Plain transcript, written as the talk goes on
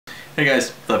Hey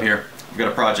guys, Thub here. I've got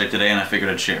a project today and I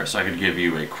figured I'd share so I could give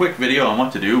you a quick video on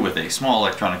what to do with a small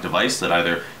electronic device that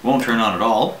either won't turn on at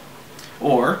all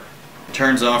or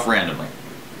turns off randomly.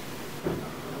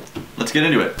 Let's get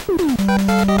into it.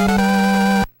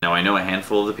 Now I know a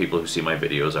handful of the people who see my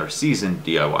videos are seasoned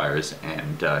DIYers,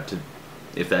 and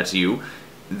if that's you,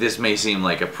 this may seem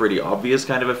like a pretty obvious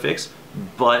kind of a fix,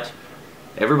 but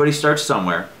everybody starts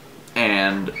somewhere.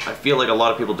 And I feel like a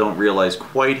lot of people don't realize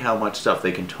quite how much stuff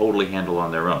they can totally handle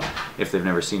on their own if they've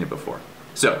never seen it before.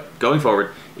 So, going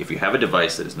forward, if you have a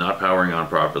device that is not powering on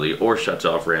properly or shuts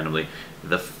off randomly,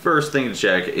 the first thing to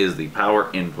check is the power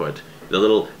input, the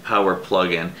little power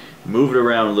plug-in. Move it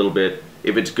around a little bit.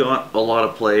 If it's got a lot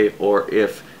of play or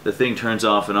if the thing turns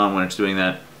off and on when it's doing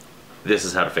that, this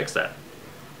is how to fix that.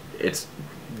 It's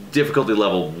difficulty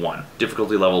level 1,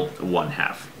 difficulty level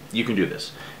 1/2. You can do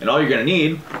this. And all you're going to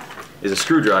need is a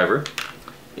screwdriver.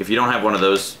 If you don't have one of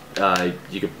those,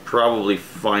 you could probably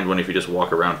find one if you just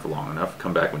walk around for long enough.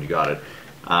 Come back when you got it.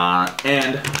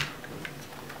 And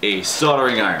a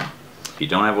soldering iron. If you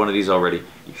don't have one of these already,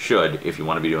 you should if you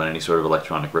want to be doing any sort of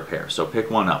electronic repair. So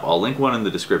pick one up. I'll link one in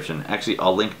the description. Actually,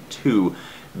 I'll link two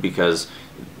because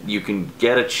you can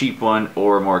get a cheap one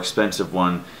or a more expensive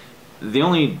one. The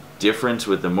only difference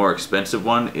with the more expensive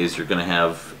one is you're going to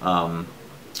have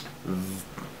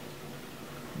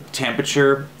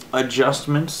temperature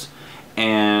adjustments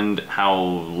and how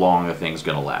long the thing's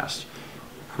gonna last.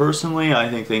 Personally, I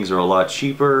think things are a lot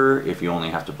cheaper if you only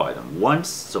have to buy them once,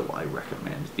 so I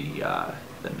recommend the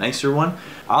nicer one.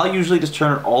 I'll usually just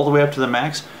turn it all the way up to the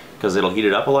max because it'll heat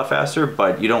it up a lot faster,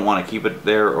 but you don't want to keep it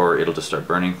there or it'll just start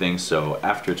burning things, so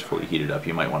after it's fully heated up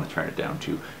you might want to turn it down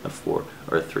to a 4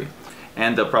 or a 3.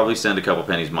 And they'll probably send a couple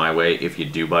pennies my way if you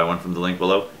do buy one from the link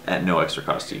below at no extra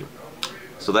cost to you.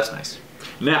 So that's nice.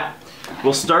 Now,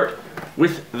 we'll start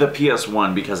with the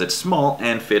PS1 because it's small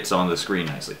and fits on the screen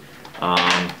nicely.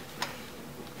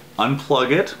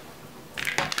 Unplug it,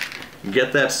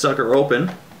 get that sucker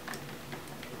open.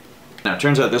 Now it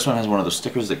turns out this one has one of those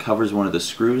stickers that covers one of the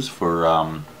screws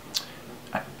for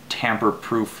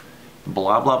tamper-proof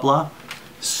blah blah blah.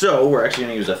 So we're actually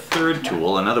going to use a third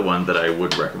tool, another one that I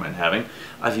would recommend having.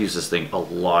 I've used this thing a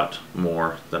lot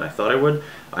more than I thought I would.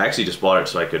 I actually just bought it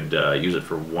so I could use it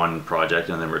for one project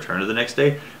and then return it the next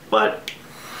day, but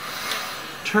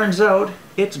turns out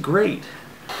it's great.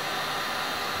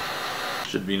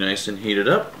 Should be nice and heated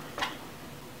up.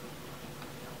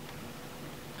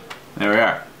 There we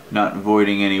are, not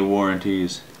voiding any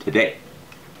warranties today.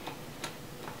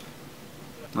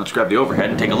 Let's grab the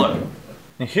overhead and take a look.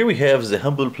 Now here we have the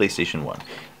humble PlayStation 1.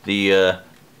 The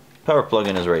power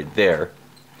plug-in is right there.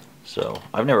 So,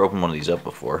 I've never opened one of these up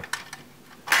before.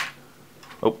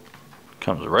 Oh,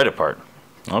 comes right apart.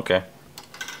 Okay.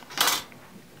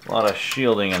 A lot of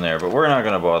shielding in there, but we're not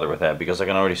going to bother with that because I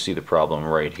can already see the problem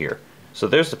right here. So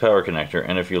there's the power connector,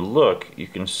 and if you look, you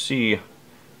can see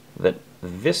that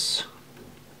this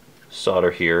solder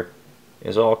here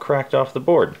is all cracked off the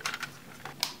board.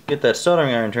 Get that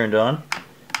soldering iron turned on,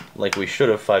 like we should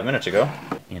have 5 minutes ago.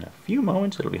 In a few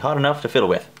moments, it'll be hot enough to fiddle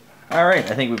with.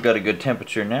 Alright, I think we've got a good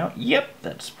temperature now. Yep,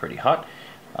 that's pretty hot.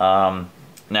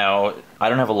 Now, I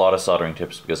don't have a lot of soldering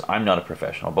tips because I'm not a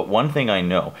professional, but one thing I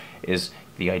know is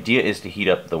the idea is to heat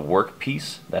up the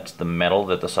workpiece. That's the metal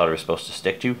that the solder is supposed to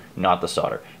stick to, not the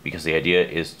solder, because the idea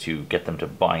is to get them to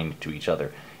bind to each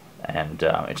other. And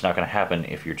it's not going to happen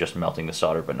if you're just melting the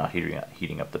solder but not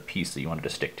heating up the piece that you wanted to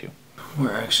stick to.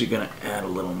 We're actually going to add a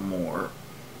little more.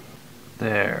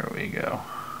 There we go.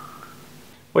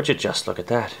 Would you just look at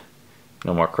that?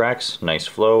 No more cracks, nice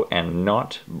flow, and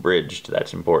not bridged.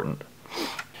 That's important.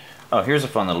 Oh, here's a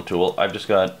fun little tool. I've just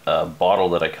got a bottle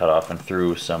that I cut off and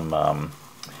threw some,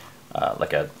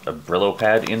 like a Brillo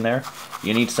pad in there.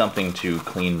 You need something to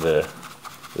clean the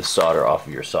solder off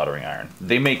of your soldering iron.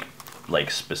 They make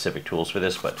like specific tools for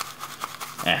this, but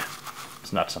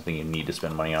it's not something you need to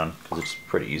spend money on because it's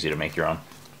pretty easy to make your own.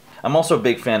 I'm also a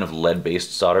big fan of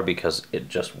lead-based solder because it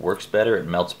just works better, it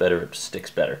melts better, it sticks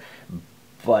better.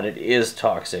 But it is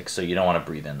toxic, so you don't want to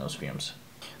breathe in those fumes.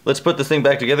 Let's put this thing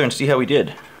back together and see how we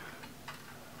did.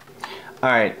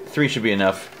 Alright, 3 should be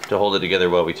enough to hold it together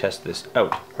while we test this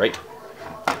out, right?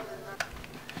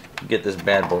 Get this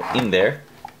bad boy in there.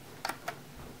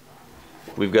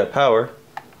 We've got power.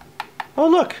 Oh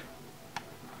look!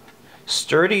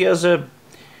 Sturdy as a...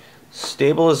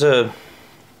 stable as a...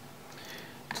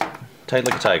 tight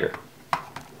like a tiger.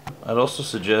 I'd also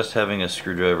suggest having a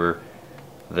screwdriver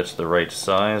that's the right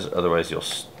size, otherwise you'll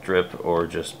strip or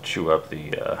just chew up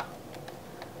the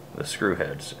screw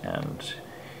heads, and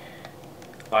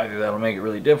either that'll make it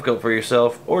really difficult for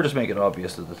yourself or just make it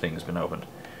obvious that the thing has been opened.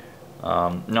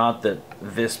 Not that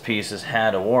this piece has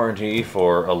had a warranty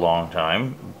for a long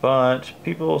time, but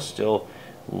people still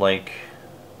like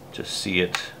to see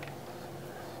it.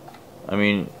 I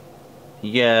mean,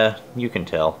 yeah, you can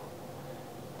tell,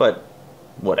 but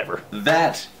whatever.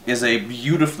 That is a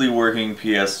beautifully working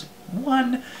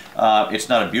PS1. It's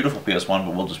not a beautiful PS1,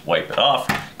 but we'll just wipe it off,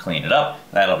 clean it up.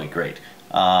 That'll be great.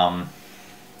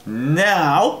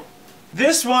 Now,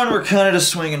 this one we're kind of just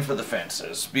swinging for the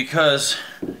fences because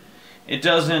it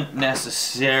doesn't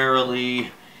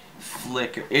necessarily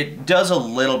flicker. It does a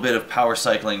little bit of power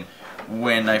cycling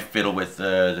when I fiddle with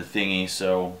the thingy,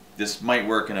 so this might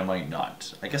work and it might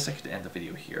not. I guess I could end the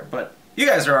video here, but you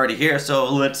guys are already here,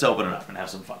 so let's open it up and have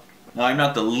some fun. Now, I'm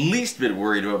not the least bit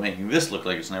worried about making this look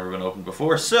like it's never been opened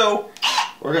before, so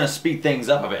we're gonna speed things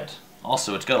up a bit.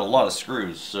 Also, it's got a lot of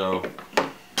screws, so...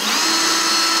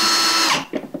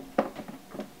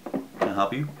 Can I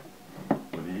help you?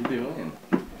 What are you doing?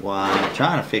 Why, I'm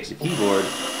trying to fix a keyboard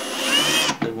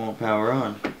that won't power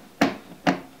on.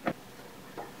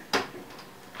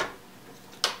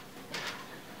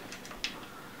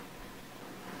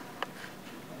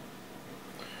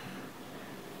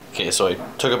 Okay, so I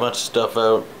took a bunch of stuff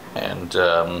out, and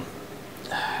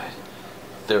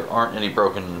there aren't any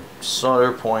broken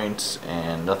solder points,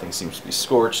 and nothing seems to be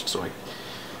scorched, so I'm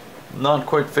not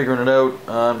quite figuring it out.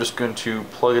 I'm just going to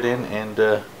plug it in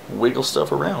and wiggle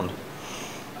stuff around.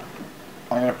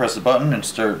 I'm going to press the button and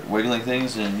start wiggling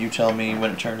things, and you tell me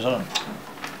when it turns on.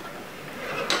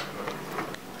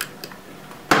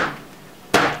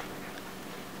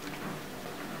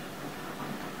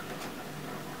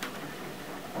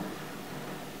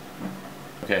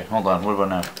 Okay, hold on, what about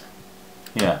now?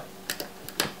 Yeah.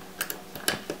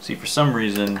 See, for some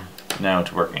reason, now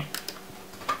it's working.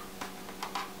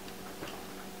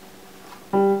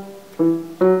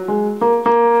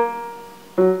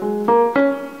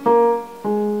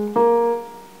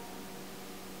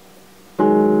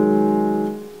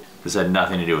 This had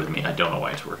nothing to do with me. I don't know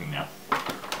why it's working now.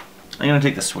 I'm gonna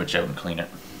take the switch out and clean it.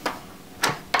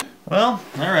 Well,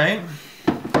 alright.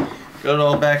 Got it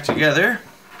all back together.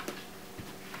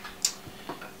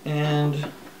 And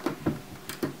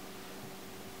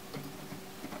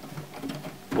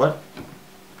what?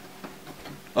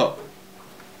 Oh.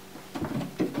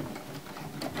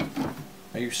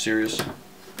 Are you serious?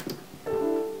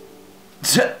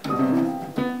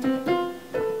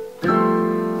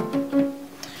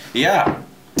 Yeah.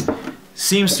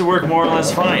 Seems to work more or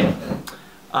less fine.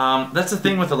 That's the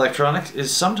thing with electronics,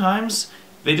 is sometimes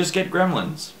they just get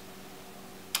gremlins.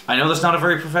 I know that's not a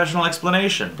very professional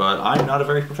explanation, but I'm not a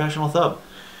very professional thub.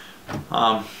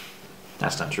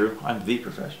 That's not true. I'm the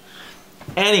professional.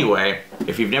 Anyway,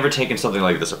 if you've never taken something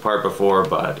like this apart before,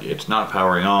 but it's not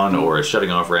powering on or it's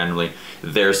shutting off randomly,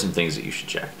 there's some things that you should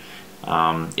check.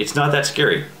 It's not that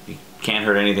scary. You can't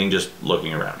hurt anything just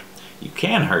looking around. You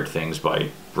can hurt things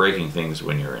by breaking things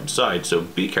when you're inside, so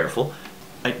be careful.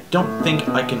 I don't think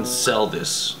I can sell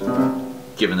this,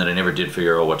 given that I never did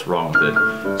figure out what's wrong with it,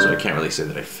 so I can't really say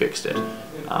that I fixed it.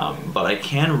 But I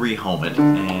can rehome it,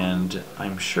 and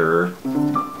I'm sure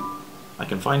I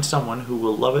can find someone who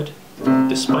will love it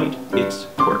despite its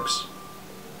quirks.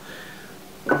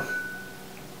 A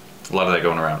lot of that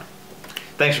going around.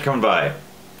 Thanks for coming by,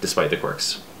 despite the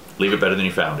quirks. Leave it better than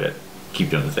you found it. Keep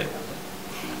doing the thing.